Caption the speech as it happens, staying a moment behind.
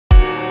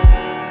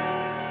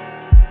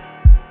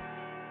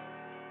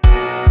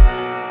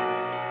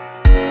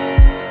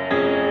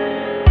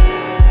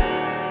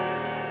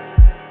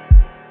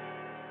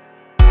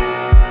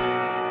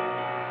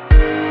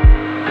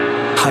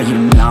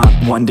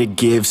one to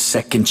give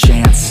second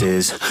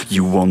chances.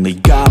 You only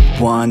got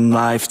one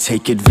life,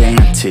 take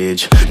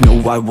advantage.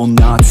 No, I will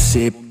not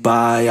sit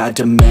by, I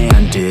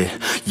demand it.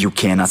 You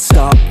cannot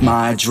stop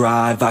my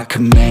drive, I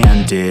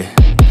command it.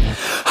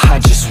 I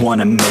just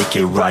wanna make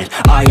it right,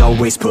 I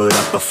always put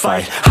up a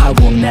fight. I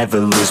will never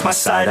lose my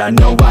sight, I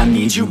know I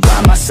need you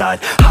by my side.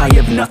 I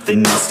have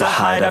nothing else to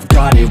hide, I've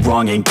got it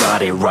wrong and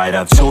got it right.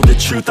 I've told the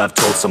truth, I've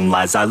told some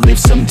lies. I live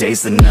some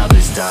days then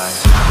others die.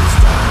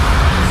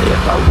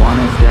 If I want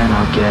it then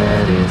I'll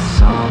get it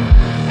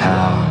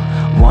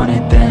somehow. Want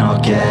it then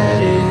I'll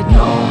get it,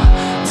 no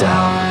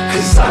doubt.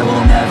 Cause I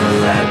will never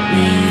let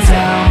me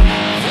down.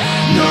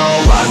 No,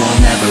 I will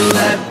never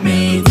let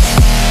me down.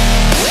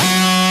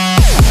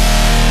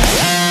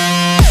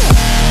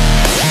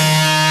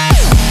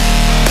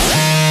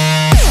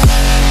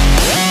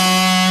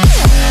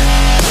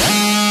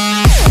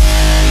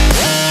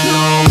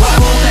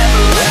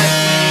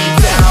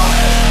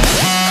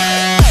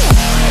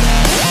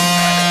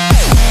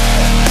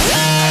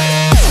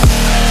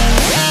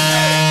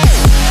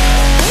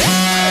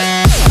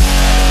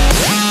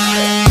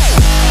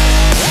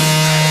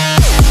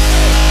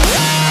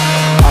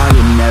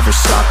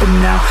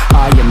 Stopping now,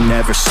 I am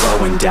never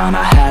slowing down.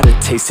 I had a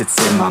taste, it's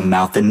in my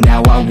mouth, and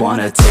now I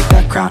wanna take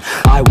that crown.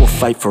 I will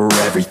fight for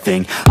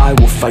everything, I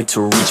will fight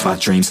to reach my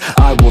dreams.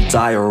 I will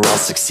die or I'll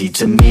succeed,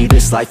 to me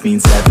this life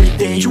means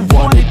everything. You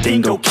want it,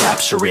 then go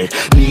capture it.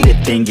 Need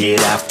it, then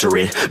get after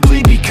it.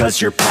 Bleed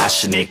because you're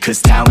passionate,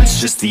 cause talent's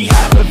just the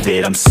half of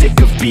it. I'm sick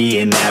of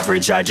being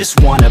average, I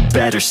just want a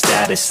better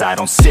status. I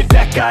don't sit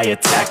back, I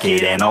attack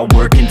it, and I'll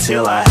work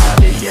until I have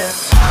it, yeah.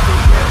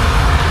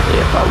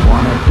 If I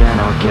want it then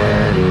I'll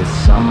get it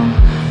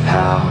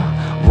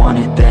somehow. Want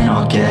it then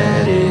I'll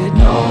get it,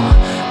 no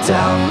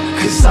doubt.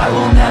 Cause I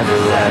will never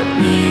let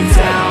me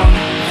down.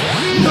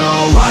 No,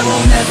 I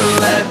will never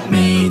let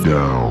me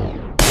down.